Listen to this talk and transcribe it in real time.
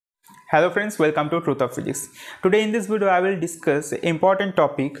Hello friends, welcome to Truth of Physics. Today in this video I will discuss an important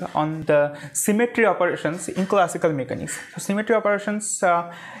topic on the symmetry operations in classical mechanics. So symmetry operations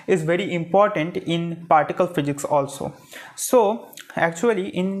is very important in particle physics also. So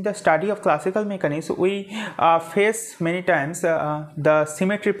actually in the study of classical mechanics we face many times the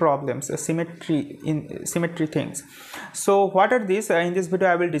symmetry problems, symmetry things. So what are these? In this video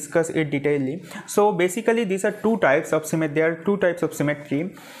I will discuss it detailedly. So basically these are two types of symmetry. There are two types of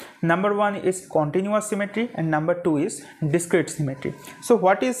symmetry. Number one is continuous symmetry and number two is discrete symmetry. So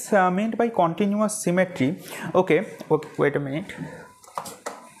what is meant by continuous symmetry? Okay, wait a minute.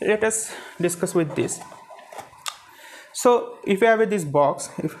 Let us discuss with this. So if I have this box,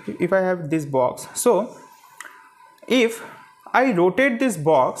 if I have this box, so if I rotate this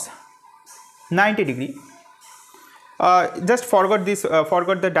box 90 degree, just forgot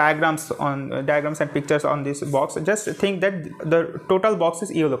the diagrams and pictures on this box. Just think that the total box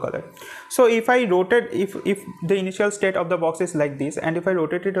is yellow color. So if I rotate, if the initial state of the box is like this, and if I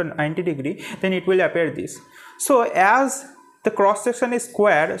rotate it on 90 degree, then it will appear this. So as the cross section is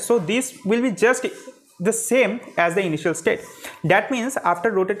square, so this will be just the same as the initial state. That means after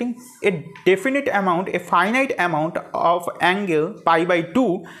rotating a definite amount, a finite amount of angle pi by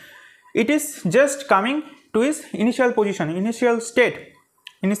 2, it is just coming to its initial position, initial state,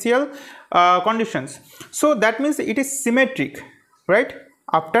 initial conditions. So that means it is symmetric, right,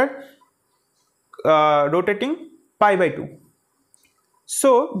 after rotating pi by 2.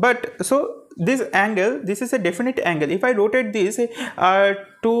 So this angle, this is a definite angle. If I rotate this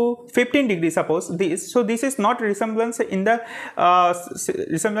to 15 degrees, suppose this, so this is not resemblance in the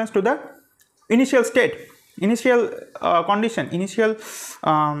resemblance to the initial state, initial condition, initial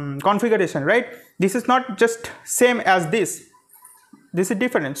configuration, right? This is not just same as this. This is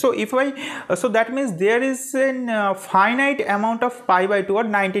different. So if I so that means there is a finite amount of pi by 2 or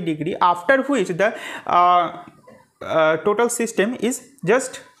 90 degree, after which the total system is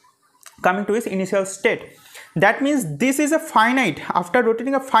just coming to its initial state. That means this is a finite, after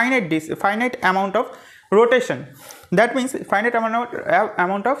rotating a finite amount of rotation. That means finite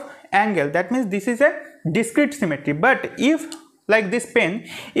amount of angle. That means this is a discrete symmetry. But if like this pen,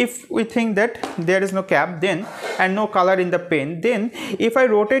 if we think that there is no cap then and no color in the pen, then if I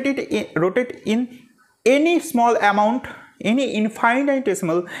rotate in any small amount, any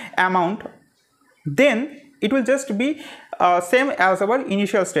infinitesimal amount, then it will just be same as our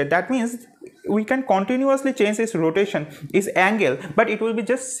initial state. That means we can continuously change its rotation, its angle, but it will be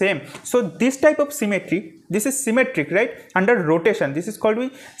just same. So this type of symmetry, this is symmetric, right, under rotation. This is called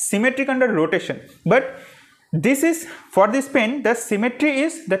symmetric under rotation. But this is, for this pen, the symmetry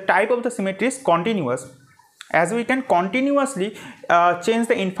is, the type of the symmetry is continuous, as we can continuously change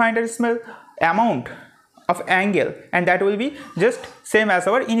the infinitesimal amount of angle, and that will be just same as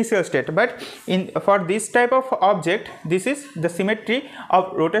our initial state. But for this type of object, this is the symmetry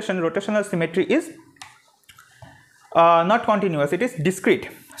of rotation. Rotational symmetry is not continuous, it is discrete.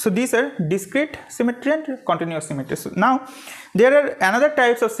 So these are discrete symmetry and continuous symmetry. So now there are another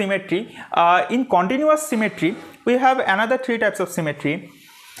types of symmetry. In continuous symmetry we have another three types of symmetry,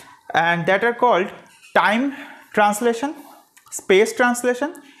 and that are called time translation, space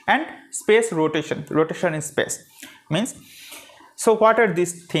translation, and space rotation. Rotation in space means. So what are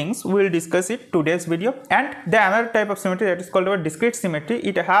these things? We will discuss it today's video. And the another type of symmetry, that is called our discrete symmetry.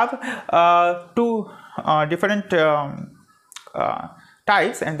 It have two different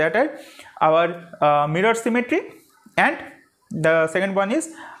types, and that are our mirror symmetry, and the second one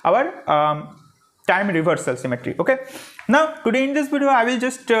is our time reversal symmetry. Okay, now today in this video I will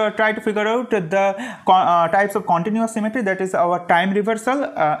just try to figure out the types of continuous symmetry, that is our time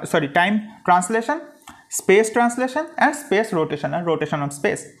reversal, time translation, space translation, and space rotation, and rotation of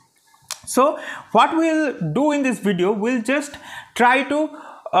space. So what we'll do in this video, we'll just try to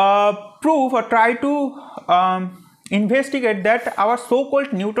prove or try to investigate that our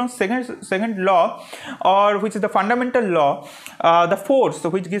so-called Newton's second law, or which is the fundamental law, the force,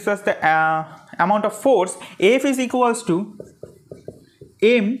 which gives us the amount of force, F is equals to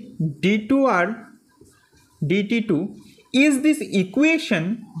m d2r dt2, is this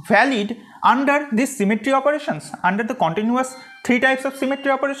equation valid under these symmetry operations, under the continuous three types of symmetry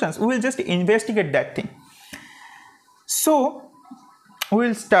operations? We will just investigate that thing. So we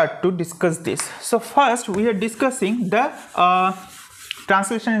will start to discuss this. So first we are discussing the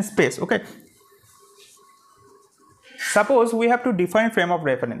translation in space. Okay, suppose we have to define frame of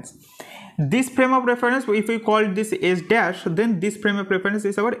reference. This frame of reference, if we call this S dash, then this frame of reference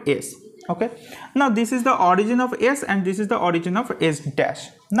is our S. Okay, now this is the origin of S and this is the origin of S dash.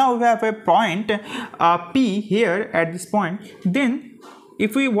 Now we have a point P here at this point. Then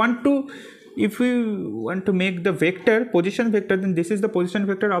if we want to make the vector position vector, then this is the position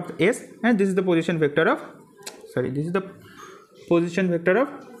vector of S, and this is the position vector of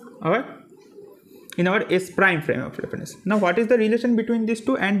our in our S prime frame of reference. Now what is the relation between these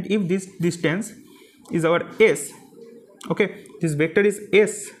two? And if this distance is our S, okay, this vector is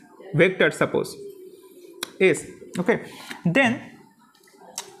S vector, suppose S, okay, then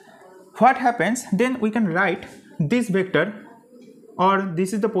what happens, then we can write this vector, or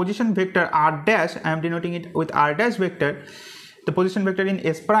this is the position vector R dash, I am denoting it with R dash vector, the position vector in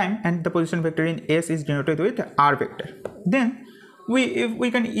S prime, and the position vector in S is denoted with R vector. Then we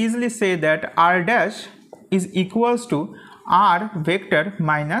can easily say that R dash is equals to R vector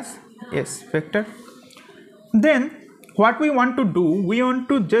minus S vector. Then what we want to do, we want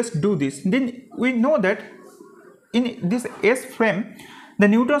to just do this. Then we know that in this S frame the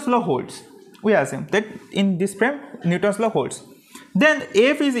Newton's law holds. We assume that in this frame Newton's law holds. Then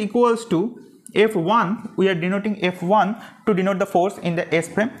F is equals to F1, we are denoting F1 to denote the force in the S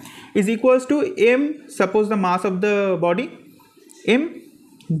frame, is equals to M, suppose the mass of the body, M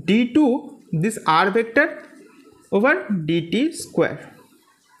d2 this R vector over dt square.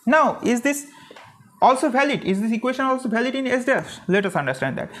 Now is this also valid? Is this equation also valid in S dash? Let us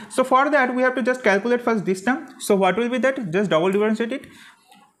understand that. So for that we have to just calculate first this term. So what will be that? Just double differentiate it.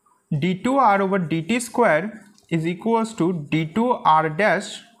 d2R over dt square is equals to d2R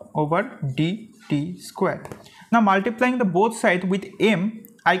dash over dt square. Now multiplying the both sides with M,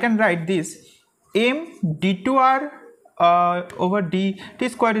 I can write this M d2R over dt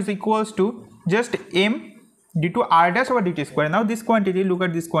square is equals to just M d2R dash over dt square. Now this quantity, look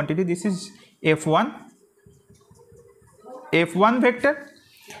at this quantity, this is F1 vector.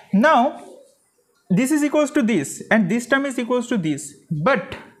 Now this is equals to this, and this term is equals to this,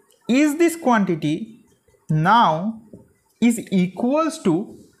 but is this quantity now is equals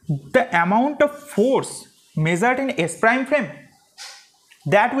to the amount of force measured in S prime frame?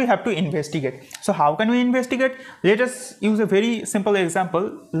 That we have to investigate. So how can we investigate? Let us use a very simple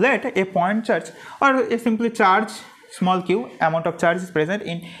example. Let a point charge or a simply charge small q amount of charge is present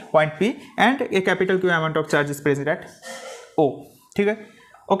in point P, and a capital Q amount of charge is present at O.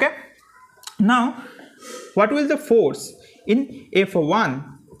 Okay. Now what will the force in F1?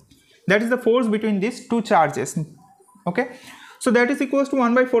 That is the force between these two charges. Okay. So that is equals to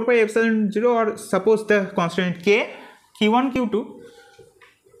 1 by 4 pi epsilon 0, or suppose the constant K, Q1 Q2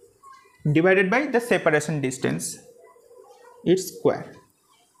 divided by the separation distance, its square,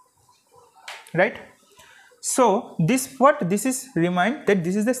 right? So this is remind that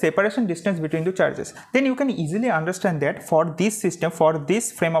this is the separation distance between the charges. Then you can easily understand that for this system, for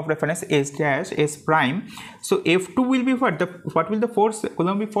this frame of reference S dash S prime, so F2 will be what will the force,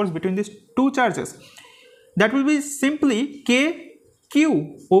 Coulombic force between these two charges? That will be simply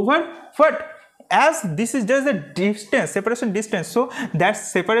KQ over what? As this is just the distance, separation distance, so that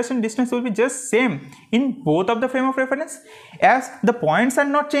separation distance will be just same in both of the frame of reference, as the points are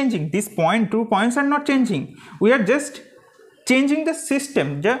not changing. This point, 2 points are not changing. We are just changing the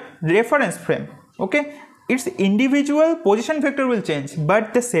system, the reference frame. Okay, its individual position vector will change,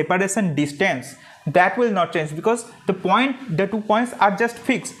 but the separation distance, that will not change, because the 2 points are just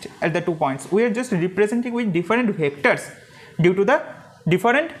fixed at the 2 points. We are just representing with different vectors due to the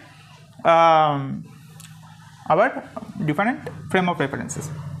different our different frame of references.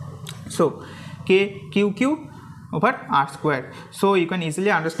 So KQQ over R square. So you can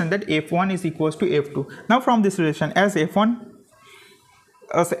easily understand that F1 is equals to F2. Now from this relation, as F1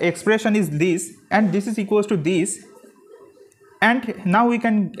 expression is this and this is equals to this, and now we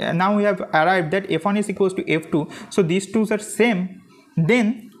have arrived that F1 is equals to F2, so these two are same.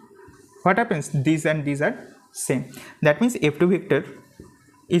 Then what happens? These and these are same. That means F2 vector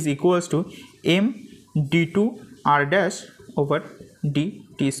is equals to M d2 R dash over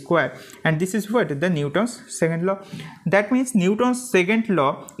dt square, and this is what? The Newton's second law. That means Newton's second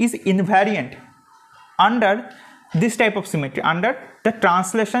law is invariant under this type of symmetry, under the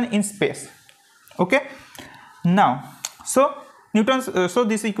translation in space. Okay. Now, so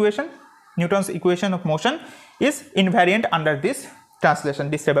this equation, Newton's equation of motion, is invariant under this translation,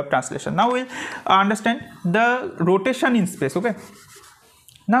 this type of translation. Now we'll understand the rotation in space. Okay.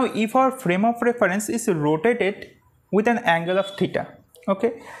 Now if our frame of reference is rotated with an angle of theta,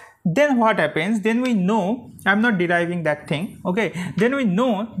 okay, then what happens? Then we know, I'm not deriving that thing, okay, then we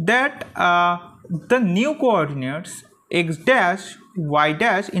know that the new coordinates x dash y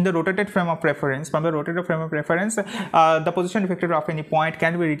dash in the rotated frame of reference, from the rotated frame of reference, the position vector of any point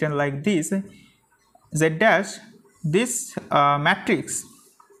can be written like this: z dash, this matrix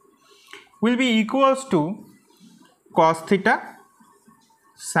will be equals to cos theta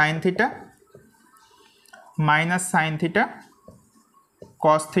sin theta minus sin theta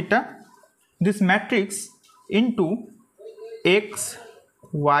cos theta, this matrix into x,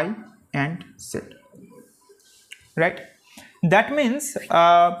 y and z, right? That means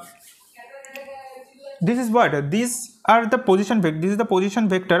this is what? These are the position vector. This is the position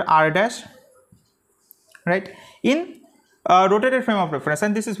vector r dash, right, in rotated frame of reference,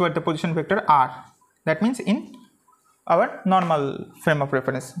 and this is what the position vector r. That means in our normal frame of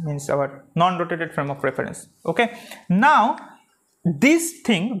reference, means our non-rotated frame of reference. Okay. Now this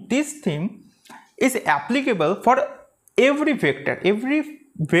thing is applicable for every vector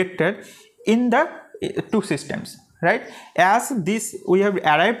in the two systems, right? As this, we have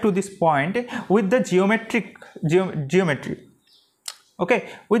arrived to this point with the geometry. Okay,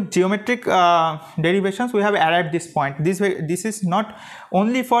 with geometric derivations we have arrived this point. This is not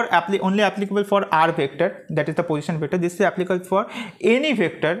only for only applicable for r vector, that is the position vector. This is applicable for any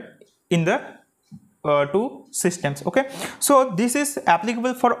vector in the two systems. Okay, so this is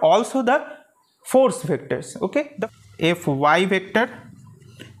applicable for also the force vectors. Okay, the fy vector,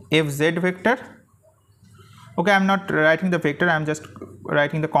 fz vector. Okay, I am not writing the vector, I am just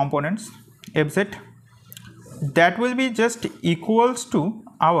writing the components. Fz, that will be just equals to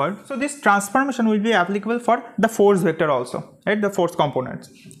our, so this transformation will be applicable for the force vector also, right, the force components.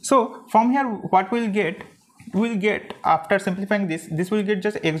 So from here what we'll get after simplifying this will get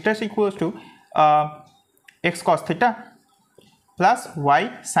just x dash equals to x cos theta plus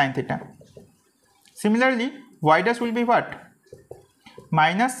y sin theta. Similarly y dash will be what?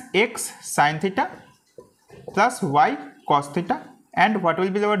 Minus x sin theta plus y cos theta, and what will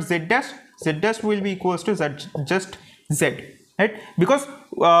be our z dash? Z dash will be equals to just z, right, because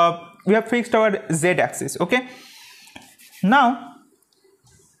we have fixed our z axis. Okay, now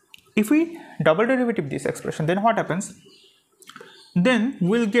if we double derivative this expression, then what happens? Then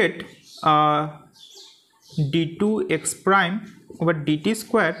we'll get d2x prime over dt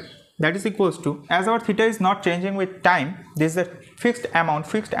square, that is equals to, as our theta is not changing with time, this is a fixed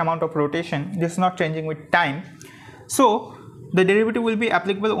amount of rotation, this is not changing with time, so the derivative will be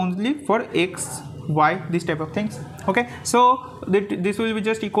applicable only for x, y, this type of things. Okay, so this will be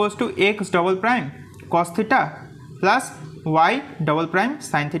just equals to x double prime cos theta plus y double prime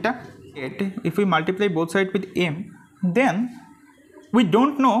sin theta. If we multiply both sides with m, then we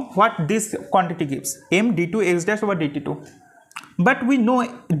don't know what this quantity gives, m d2 x dash over dt2, but we know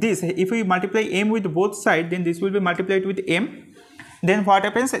this, if we multiply m with both sides, then this will be multiplied with m. Then what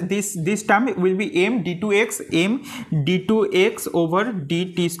happens? This term will be m d2x over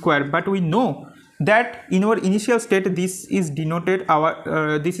dt square. But we know that in our initial state this is denoted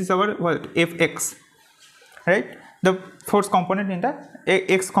our this is our what, fx, right, the force component in the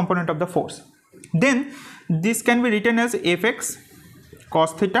x component of the force. Then this can be written as fx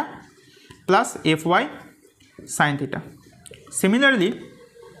cos theta plus fy sin theta. Similarly,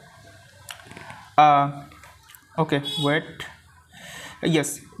 okay, wait.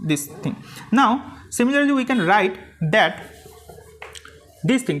 Yes, this thing. Now similarly we can write that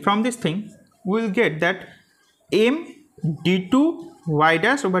this thing, from this thing we will get that m d2 y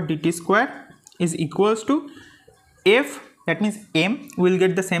dash over dt square is equals to f, that means m will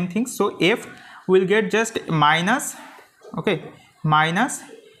get the same thing, so f will get just minus, okay, minus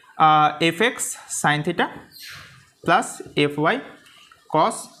fx sin theta plus fy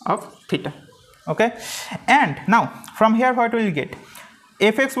cos of theta. Okay, and now from here what we will get?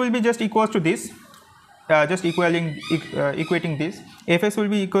 Fx will be just equals to this, just equating this, fx will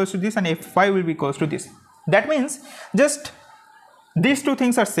be equals to this and fy will be equals to this. That means just these two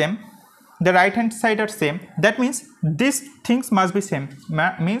things are same, the right hand side are same, that means these things must be same,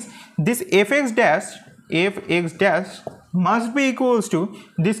 means this fx dash must be equals to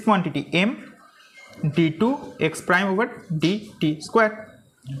this quantity m d2 x prime over dt square.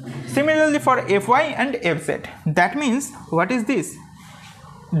 Similarly for fy and fz, that means what is this?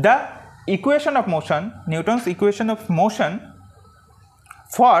 The equation of motion, Newton's equation of motion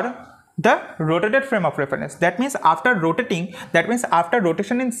for the rotated frame of reference. That means after rotating, that means after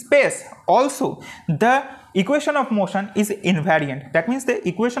rotation in space also, the equation of motion is invariant. That means the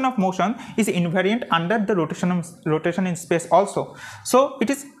equation of motion is invariant under the rotation in space also. So it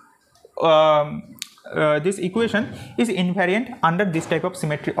is this equation is invariant under this type of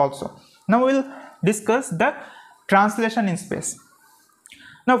symmetry also. Now we will discuss the translation in space.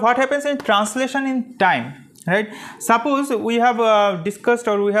 Now what happens in translation in time, right? Suppose we have discussed,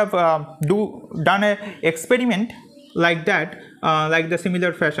 or we have done a experiment like that, like the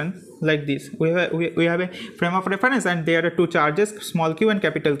similar fashion, like this. We have a frame of reference and there are two charges, small q and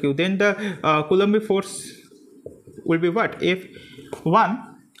capital Q. Then the Coulomb force will be what? F1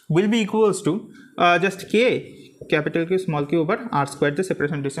 will be equals to just k capital Q small q over r square, the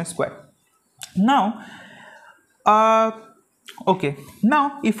separation distance square. Now okay,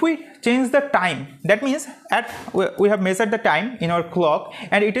 now if we change the time, that means at we have measured the time in our clock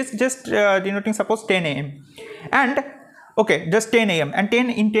and it is just denoting suppose 10 a.m. and okay, just 10 a.m. and 10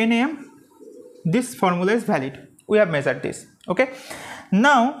 a.m. this formula is valid. We have measured this. Okay,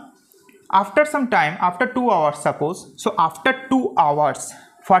 now after some time, after 2 hours suppose, so after 2 hours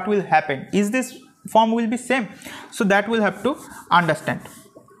what will happen? Is this form will be same? So that we'll have to understand.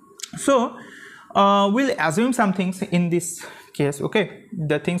 So we'll assume some things in this case. Okay,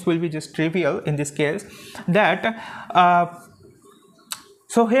 the things will be just trivial in this case, that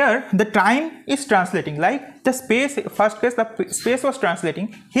so here the time is translating, like the space, first case the space was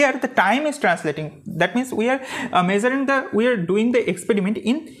translating, here the time is translating. That means we are we are doing the experiment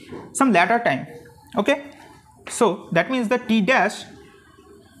in some later time. Okay, so that means the t dash,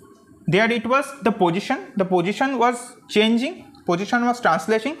 there it was the position was changing, position was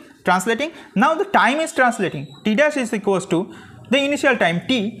translating. Now the time is translating. T dash is equals to the initial time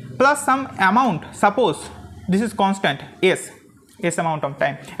t plus some amount, suppose this is constant s amount of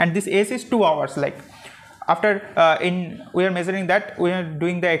time, and this s is 2 hours. Like after we are measuring that, we are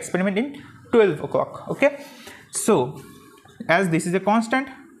doing the experiment in 12 o'clock. Okay, so as this is a constant,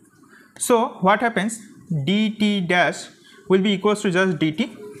 so what happens, dt dash will be equals to just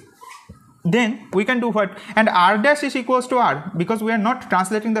dt. Then we can do what, and r dash is equals to r, because we are not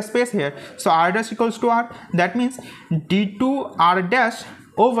translating the space here, so r dash equals to r. That means d2 r dash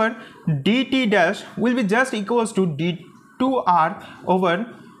over dt dash will be just equals to d2 r over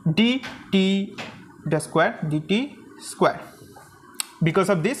dt dash square, dt square, because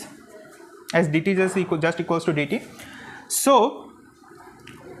of this, as dt just equals to dt. So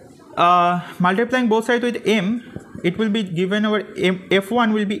multiplying both sides with m, it will be given our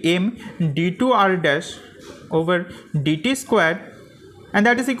f1 will be m d2 r dash over dt square, and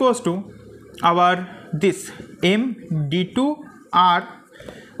that is equals to our this m d2 r,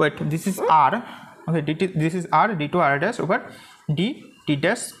 wait, this is r, okay, dt, this is r, d2 r dash over dt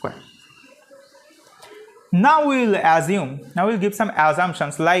dash square. Now we will assume, now we will give some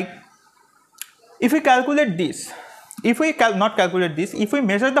assumptions, like if we calculate this, if we not calculate this, if we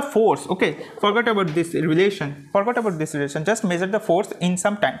measure the force, okay, forget about this relation, just measure the force in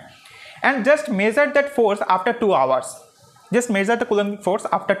some time, and just measure that force after 2 hours, just measure the Coulombic force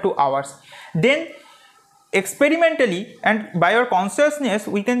after 2 hours. Then experimentally and by our consciousness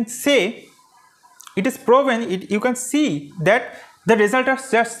we can say it is proven, you can see that the result is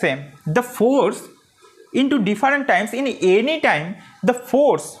just same. The force into different times, in any time the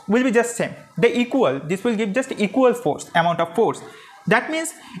force will be just same, the equal, this will give just equal force, amount of force. That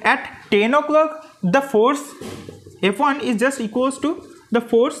means at 10 o'clock the force F1 is just equals to the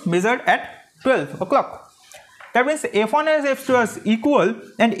force measured at 12 o'clock. That means F1 and F2 is equal,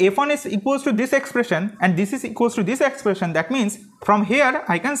 and F1 is equals to this expression and this is equals to this expression. That means from here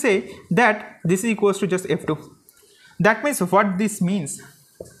I can say that this is equals to just F2. That means what this means,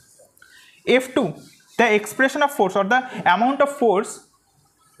 F2, the expression of force or the amount of force,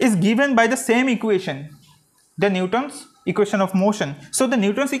 is given by the same equation, the Newton's equation of motion. So the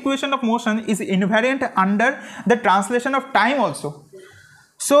Newton's equation of motion is invariant under the translation of time also.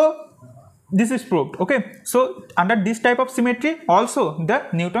 So this is proved. Okay, so under this type of symmetry also the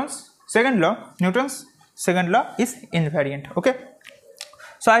Newton's second law is invariant. Okay,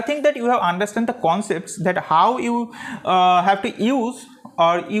 so I think that you have understand the concepts, that how you have to use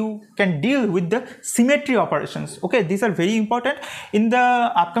or you can deal with the symmetry operations. Okay, these are very important. In the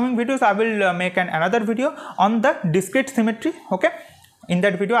upcoming videos I will make another video on the discrete symmetry. Okay, in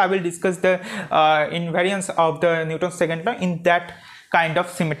that video I will discuss the invariance of the Newton's second law in that kind of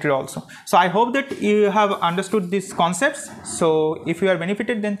symmetry also. So I hope that you have understood these concepts. So if you are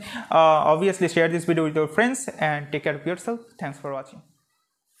benefited, then obviously share this video with your friends and take care of yourself. Thanks for watching.